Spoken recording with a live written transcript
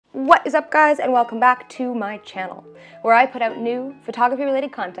What is up, guys, and welcome back to my channel, where I put out new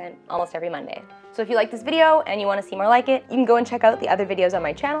photography-related content almost every Monday. So if you like this video and you want to see more like it, you can go and check out the other videos on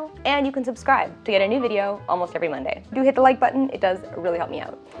my channel, and you can subscribe to get a new video almost every Monday. Do hit the like button, it does really help me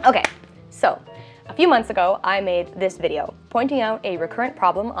out. Okay, so a few months ago, I made this video pointing out a recurrent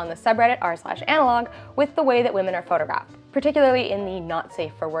problem on the subreddit r/analog with the way that women are photographed, particularly in the not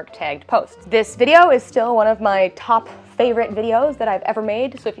safe for work tagged posts. This video is still one of my top favorite videos that I've ever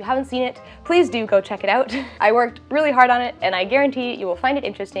made, so if you haven't seen it, please do go check it out. I worked really hard on it, and I guarantee you will find it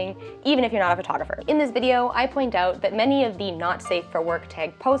interesting, even if you're not a photographer. In this video, I point out that many of the not safe for work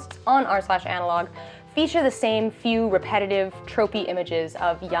tagged posts on r/analog feature the same few repetitive, tropey images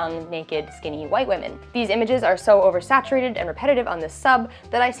of young, naked, skinny white women. These images are so oversaturated and repetitive on this sub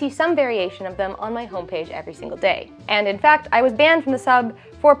that I see some variation of them on my homepage every single day. And in fact, I was banned from the sub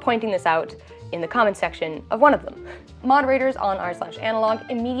for pointing this out in the comments section of one of them. Moderators on r/analog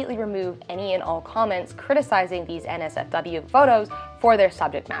immediately remove any and all comments criticizing these NSFW photos for their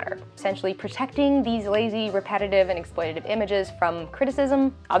subject matter, essentially protecting these lazy, repetitive, and exploitative images from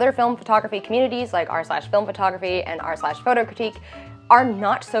criticism. Other film photography communities like r/film photography and r/photo critique are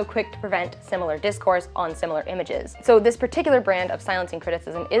not so quick to prevent similar discourse on similar images. So this particular brand of silencing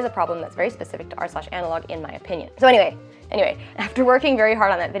criticism is a problem that's very specific to r/analog in my opinion. So anyway, after working very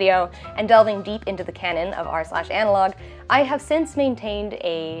hard on that video and delving deep into the canon of r/analog, I have since maintained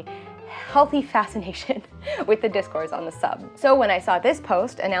a healthy fascination with the discourse on the sub. So when I saw this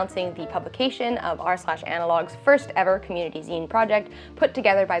post announcing the publication of r/analog's first ever community zine project put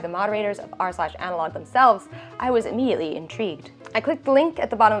together by the moderators of r/analog themselves, I was immediately intrigued. I clicked the link at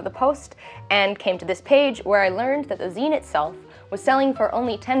the bottom of the post and came to this page where I learned that the zine itself was selling for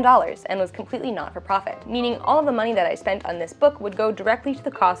only $10 and was completely not for profit, meaning all of the money that I spent on this book would go directly to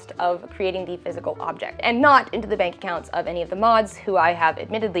the cost of creating the physical object, and not into the bank accounts of any of the mods who I have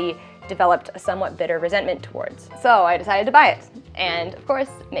admittedly developed a somewhat bitter resentment towards. So I decided to buy it, and of course,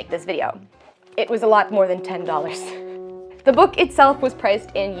 make this video. It was a lot more than $10. The book itself was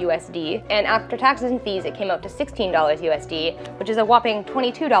priced in USD, and after taxes and fees it came out to $16 USD, which is a whopping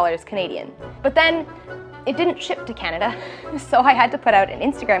 $22 Canadian. But then, it didn't ship to Canada, so I had to put out an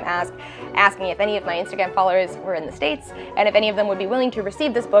Instagram ask asking if any of my Instagram followers were in the States and if any of them would be willing to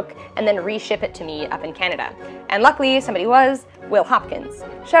receive this book and then reship it to me up in Canada. And luckily somebody was, Will Hopkins.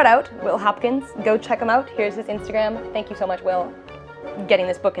 Shout out, Will Hopkins. Go check him out. Here's his Instagram. Thank you so much, Will, getting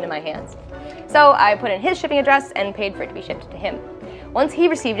this book into my hands. So I put in his shipping address and paid for it to be shipped to him. Once he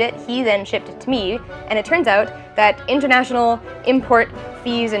received it, he then shipped it to me, and it turns out that international import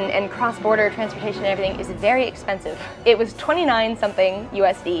fees and cross-border transportation and everything is very expensive. It was 29 something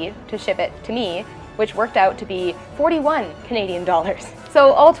USD to ship it to me, which worked out to be 41 Canadian dollars.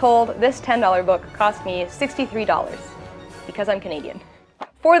 So all told, this $10 book cost me $63 because I'm Canadian.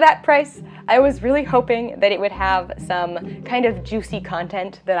 For that price, I was really hoping that it would have some kind of juicy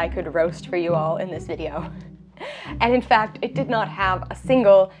content that I could roast for you all in this video. And in fact, it did not have a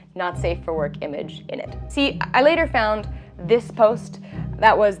single not safe for work image in it. See, I later found this post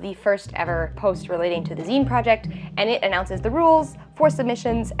that was the first ever post relating to the zine project, and it announces the rules for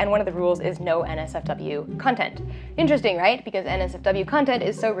submissions, and one of the rules is no NSFW content. Interesting, right? Because NSFW content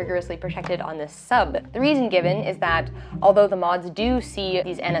is so rigorously protected on this sub. The reason given is that although the mods do see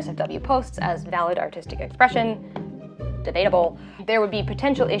these NSFW posts as valid artistic expression, debatable, there would be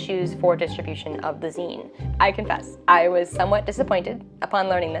potential issues for distribution of the zine. I confess, I was somewhat disappointed upon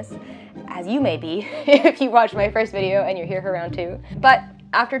learning this, as you may be if you watched my first video and you're here for round 2. But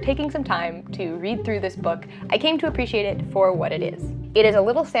after taking some time to read through this book, I came to appreciate it for what it is. It is a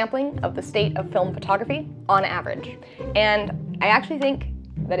little sampling of the state of film photography on average, and I actually think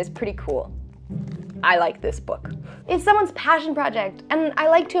that is pretty cool. I like this book. It's someone's passion project, and I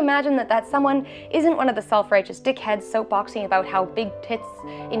like to imagine that that someone isn't one of the self-righteous dickheads soapboxing about how big tits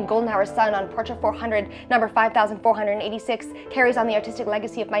in Golden Hour Sun on Portrait 400, number 5486, carries on the artistic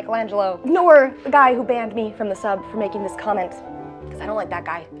legacy of Michelangelo, nor the guy who banned me from the sub for making this comment, because I don't like that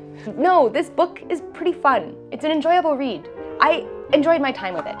guy. No, this book is pretty fun. It's an enjoyable read. I enjoyed my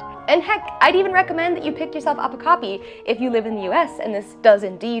time with it. And heck, I'd even recommend that you pick yourself up a copy if you live in the US, and this does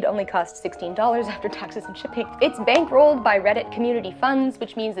indeed only cost $16 after taxes and shipping. It's bankrolled by Reddit community funds,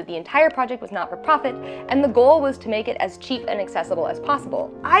 which means that the entire project was not for profit, and the goal was to make it as cheap and accessible as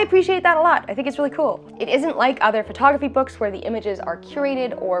possible. I appreciate that a lot. I think it's really cool. It isn't like other photography books where the images are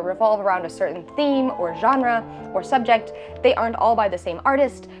curated or revolve around a certain theme or genre or subject. They aren't all by the same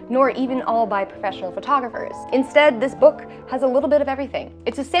artist, nor even all by professional photographers. Instead, this book has a little bit of everything.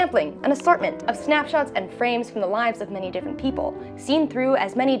 It's a sampling sampling, an assortment of snapshots and frames from the lives of many different people, seen through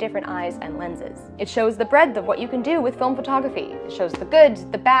as many different eyes and lenses. It shows the breadth of what you can do with film photography. It shows the good,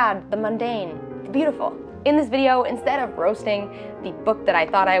 the bad, the mundane, the beautiful. In this video, instead of roasting the book that I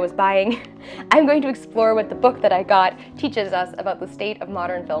thought I was buying, I'm going to explore what the book that I got teaches us about the state of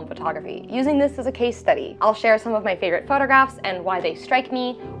modern film photography, using this as a case study. I'll share some of my favorite photographs and why they strike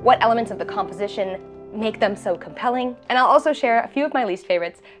me, what elements of the composition make them so compelling, and I'll also share a few of my least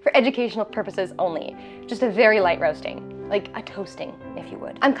favorites for educational purposes only. Just a very light roasting, like a toasting, if you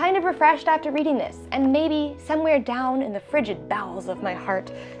would. I'm kind of refreshed after reading this, and maybe somewhere down in the frigid bowels of my heart,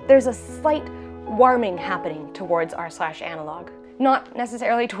 there's a slight warming happening towards r/analog. Not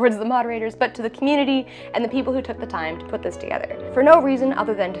necessarily towards the moderators, but to the community and the people who took the time to put this together, for no reason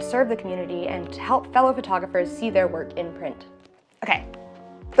other than to serve the community and to help fellow photographers see their work in print. Okay,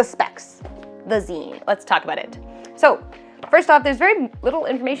 the specs. The zine. Let's talk about it. So, first off, there's very little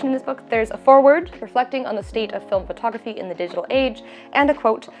information in this book. There's a foreword reflecting on the state of film photography in the digital age, and a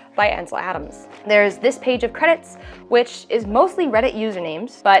quote by Ansel Adams. There's this page of credits, which is mostly Reddit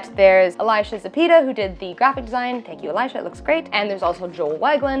usernames, but there's Elisha Zapita, who did the graphic design. Thank you, Elisha, it looks great. And there's also Joel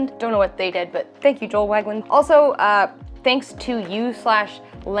Wagland. Don't know what they did, but thank you, Joel Wagland. Also, thanks to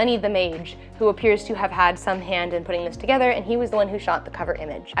you/Lenny the Mage, who appears to have had some hand in putting this together, and he was the one who shot the cover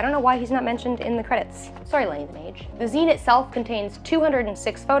image. I don't know why he's not mentioned in the credits. Sorry, Lenny the Mage. The zine itself contains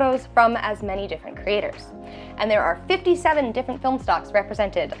 206 photos from as many different creators. And there are 57 different film stocks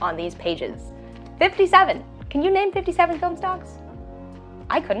represented on these pages. 57! Can you name 57 film stocks?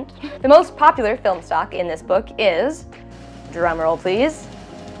 I couldn't. The most popular film stock in this book is, drumroll please,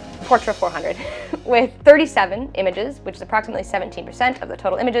 Portra 400, with 37 images, which is approximately 17% of the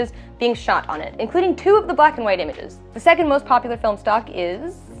total images, being shot on it, including 2 of the black and white images. The second most popular film stock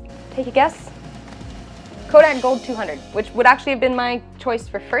is, take a guess, Kodak Gold 200, which would actually have been my choice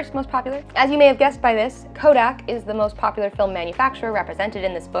for first most popular. As you may have guessed by this, Kodak is the most popular film manufacturer represented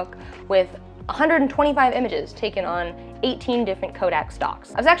in this book, with 125 images taken on 18 different Kodak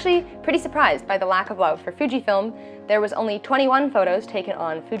stocks. I was actually pretty surprised by the lack of love for Fujifilm. There was only 21 photos taken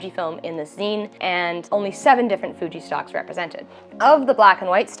on Fujifilm in this zine, and only 7 different Fuji stocks represented. Of the black and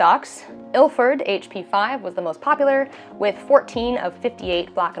white stocks, Ilford HP5 was the most popular, with 14 of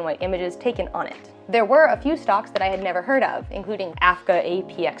 58 black and white images taken on it. There were a few stocks that I had never heard of, including Afka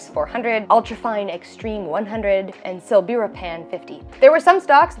APX400, Ultrafine Extreme 100, and Silbira Pan 50. There were some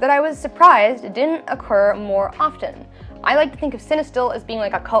stocks that I was surprised didn't occur more often. I like to think of Cinestill as being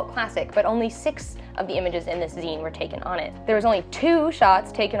like a cult classic, but only 6 of the images in this zine were taken on it. There was only 2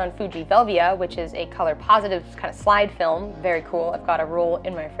 shots taken on Fuji Velvia, which is a color positive kind of slide film. Very cool. I've got a roll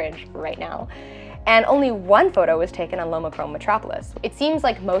in my fridge right now. And only 1 photo was taken on Lomochrome Metropolis. It seems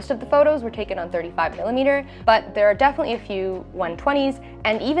like most of the photos were taken on 35mm, but there are definitely a few 120s,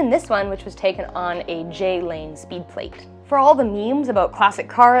 and even this one, which was taken on a J-Lane speed plate. For all the memes about classic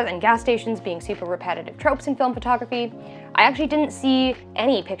cars and gas stations being super repetitive tropes in film photography, I actually didn't see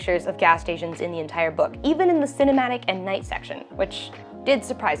any pictures of gas stations in the entire book, even in the cinematic and night section, which did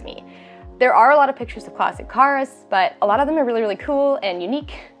surprise me. There are a lot of pictures of classic cars, but a lot of them are really, really cool and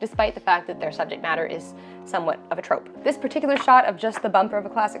unique, despite the fact that their subject matter is somewhat of a trope. This particular shot of just the bumper of a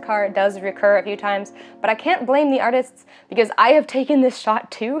classic car does recur a few times, but I can't blame the artists because I have taken this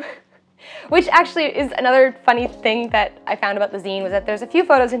shot too. Which actually is another funny thing that I found about the zine, was that there's a few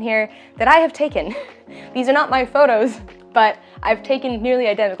photos in here that I have taken. These are not my photos, but I've taken nearly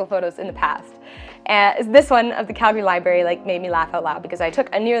identical photos in the past. This one of the Calgary Library made me laugh out loud because I took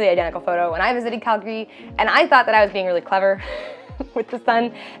a nearly identical photo when I visited Calgary, and I thought that I was being really clever with the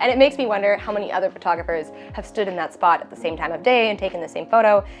sun, and it makes me wonder how many other photographers have stood in that spot at the same time of day and taken the same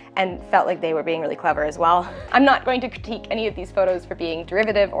photo and felt like they were being really clever as well. I'm not going to critique any of these photos for being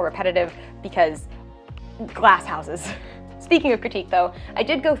derivative or repetitive because glass houses. Speaking of critique though, I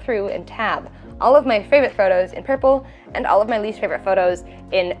did go through and tab all of my favorite photos in purple and all of my least favorite photos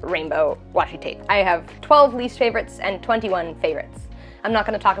in rainbow washi tape. I have 12 least favorites and 21 favorites. I'm not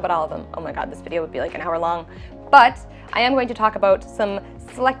going to talk about all of them. Oh my god, this video would be like an hour long. But I am going to talk about some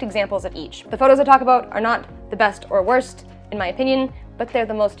select examples of each. The photos I talk about are not the best or worst, in my opinion, but they're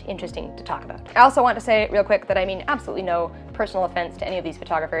the most interesting to talk about. I also want to say real quick that I mean absolutely no personal offense to any of these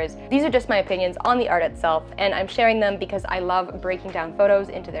photographers. These are just my opinions on the art itself, and I'm sharing them because I love breaking down photos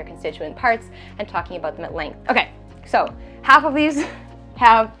into their constituent parts and talking about them at length. Okay, so half of these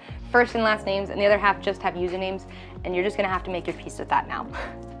have first and last names, and the other half just have usernames, and you're just gonna have to make your peace with that now.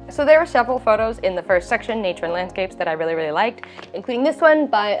 So there were several photos in the first section, nature and landscapes, that I really, really liked, including this one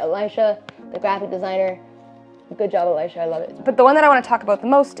by Elisha, the graphic designer. Good job, Elisha, I love it. But the one that I want to talk about the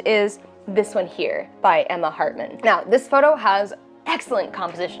most is this one here by Emma Hartman. Now, this photo has excellent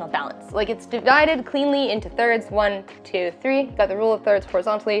compositional balance. Like, it's divided cleanly into thirds, 1, 2, 3. You've got the rule of thirds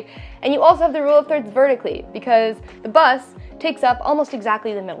horizontally, and you also have the rule of thirds vertically, because the bus takes up almost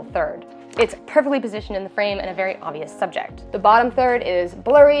exactly the middle third. It's perfectly positioned in the frame and a very obvious subject. The bottom third is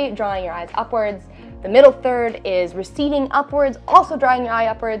blurry, drawing your eyes upwards. The middle third is receding upwards, also drawing your eye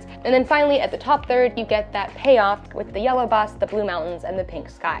upwards. And then finally, at the top third, you get that payoff with the yellow bus, the blue mountains, and the pink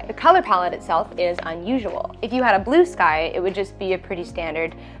sky. The color palette itself is unusual. If you had a blue sky, it would just be a pretty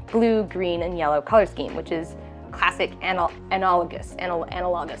standard blue, green, and yellow color scheme, which is classic analogous,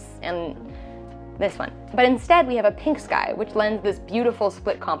 and this one. But instead we have a pink sky, which lends this beautiful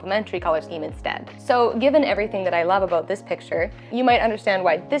split complementary color scheme instead. So given everything that I love about this picture, you might understand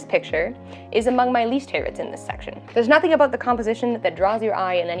why this picture is among my least favorites in this section. There's nothing about the composition that draws your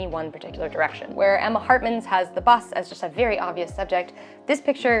eye in any one particular direction. Where Emma Hartman's has the bus as just a very obvious subject, this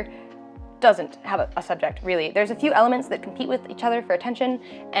picture doesn't have a subject, really. There's a few elements that compete with each other for attention,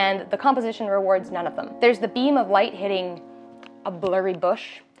 and the composition rewards none of them. There's the beam of light hitting a blurry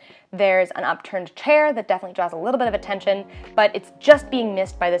bush. There's an upturned chair that definitely draws a little bit of attention, but it's just being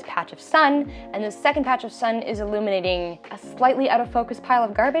missed by this patch of sun, and the second patch of sun is illuminating a slightly out of focus pile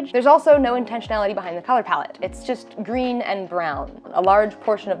of garbage. There's also no intentionality behind the color palette. It's just green and brown. A large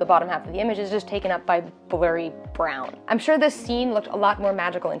portion of the bottom half of the image is just taken up by blurry brown. I'm sure this scene looked a lot more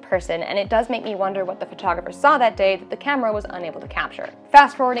magical in person, and it does make me wonder what the photographer saw that day that the camera was unable to capture.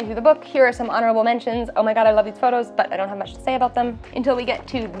 Fast forwarding through the book, here are some honorable mentions. Oh my god, I love these photos, but I don't have much to say about them until we get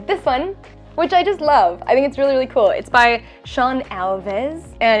to this one, which I just love. I think it's really, really cool. It's by Sean Alves,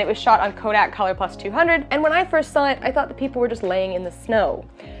 and it was shot on Kodak Color Plus 200, and when I first saw it, I thought the people were just laying in the snow.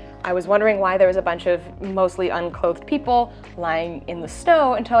 I was wondering why there was a bunch of mostly unclothed people lying in the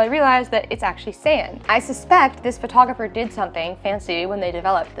snow until I realized that it's actually sand. I suspect this photographer did something fancy when they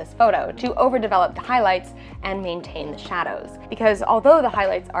developed this photo to overdevelop the highlights and maintain the shadows. Because although the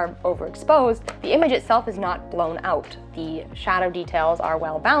highlights are overexposed, the image itself is not blown out. The shadow details are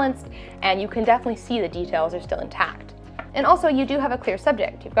well balanced, and you can definitely see the details are still intact. And also, you do have a clear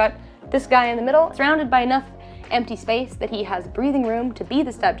subject. You've got this guy in the middle, surrounded by enough empty space that he has breathing room to be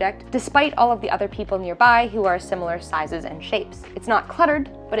the subject, despite all of the other people nearby who are similar sizes and shapes. It's not cluttered,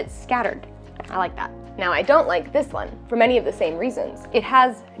 but it's scattered. I like that. Now, I don't like this one for many of the same reasons. It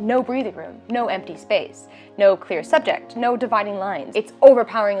has no breathing room, no empty space, no clear subject, no dividing lines. It's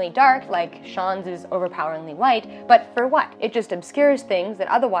overpoweringly dark, like Sean's is overpoweringly light, but for what? It just obscures things that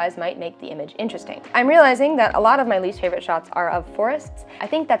otherwise might make the image interesting. I'm realizing that a lot of my least favorite shots are of forests. I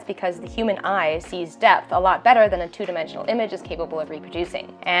think that's because the human eye sees depth a lot better than a two-dimensional image is capable of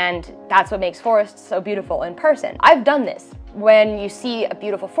reproducing. And that's what makes forests so beautiful in person. I've done this. When you see a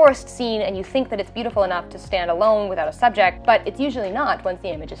beautiful forest scene and you think that it's beautiful enough to stand alone without a subject, but it's usually not once the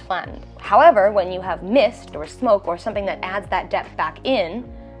image is flattened. However, when you have mist or smoke or something that adds that depth back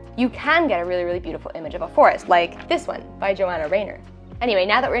in, you can get a really, really beautiful image of a forest, like this one by Joanna Rayner. Anyway,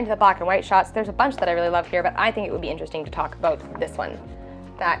 now that we're into the black and white shots, there's a bunch that I really love here, but I think it would be interesting to talk about this one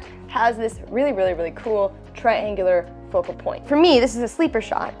that has this really, really, really cool triangular focal point. For me, this is a sleeper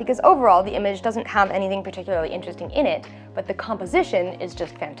shot because overall the image doesn't have anything particularly interesting in it, but the composition is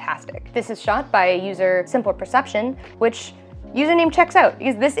just fantastic. This is shot by a user Simple Perception, which username checks out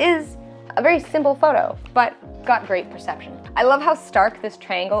because this is a very simple photo, but got great perception. I love how stark this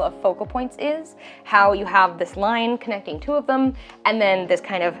triangle of focal points is, how you have this line connecting two of them, and then this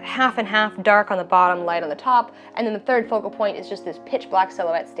kind of half and half dark on the bottom, light on the top, and then the third focal point is just this pitch black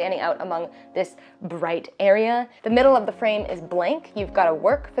silhouette standing out among this bright area. The middle of the frame is blank. You've got to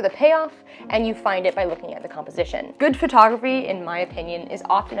work for the payoff, and you find it by looking at the composition. Good photography, in my opinion, is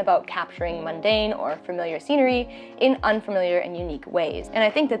often about capturing mundane or familiar scenery in unfamiliar and unique ways, and I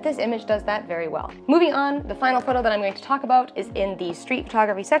think that this image does that very well. Moving on, the final photo that I'm going to talk about is in the street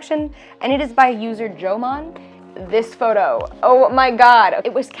photography section, and it is by user Jomon. This photo, oh my god!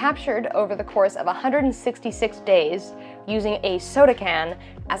 It was captured over the course of 166 days using a soda can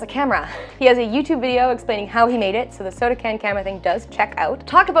as a camera. He has a YouTube video explaining how he made it, so the soda can camera thing does check out.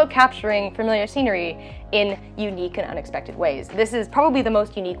 Talk about capturing familiar scenery in unique and unexpected ways. This is probably the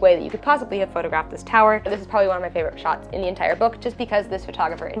most unique way that you could possibly have photographed this tower. This is probably one of my favorite shots in the entire book, just because this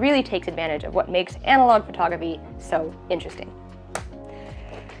photographer really takes advantage of what makes analog photography so interesting.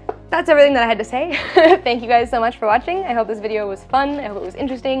 That's everything that I had to say. Thank you guys so much for watching. I hope this video was fun. I hope it was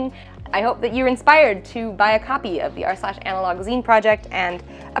interesting. I hope that you're inspired to buy a copy of the r/analog zine project and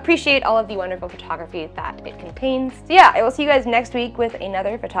appreciate all of the wonderful photography that it contains. So yeah, I will see you guys next week with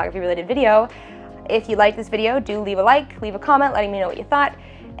another photography related video. If you liked this video, do leave a like, leave a comment letting me know what you thought.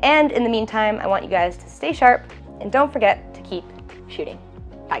 And in the meantime, I want you guys to stay sharp and don't forget to keep shooting.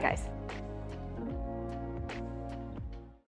 Bye guys.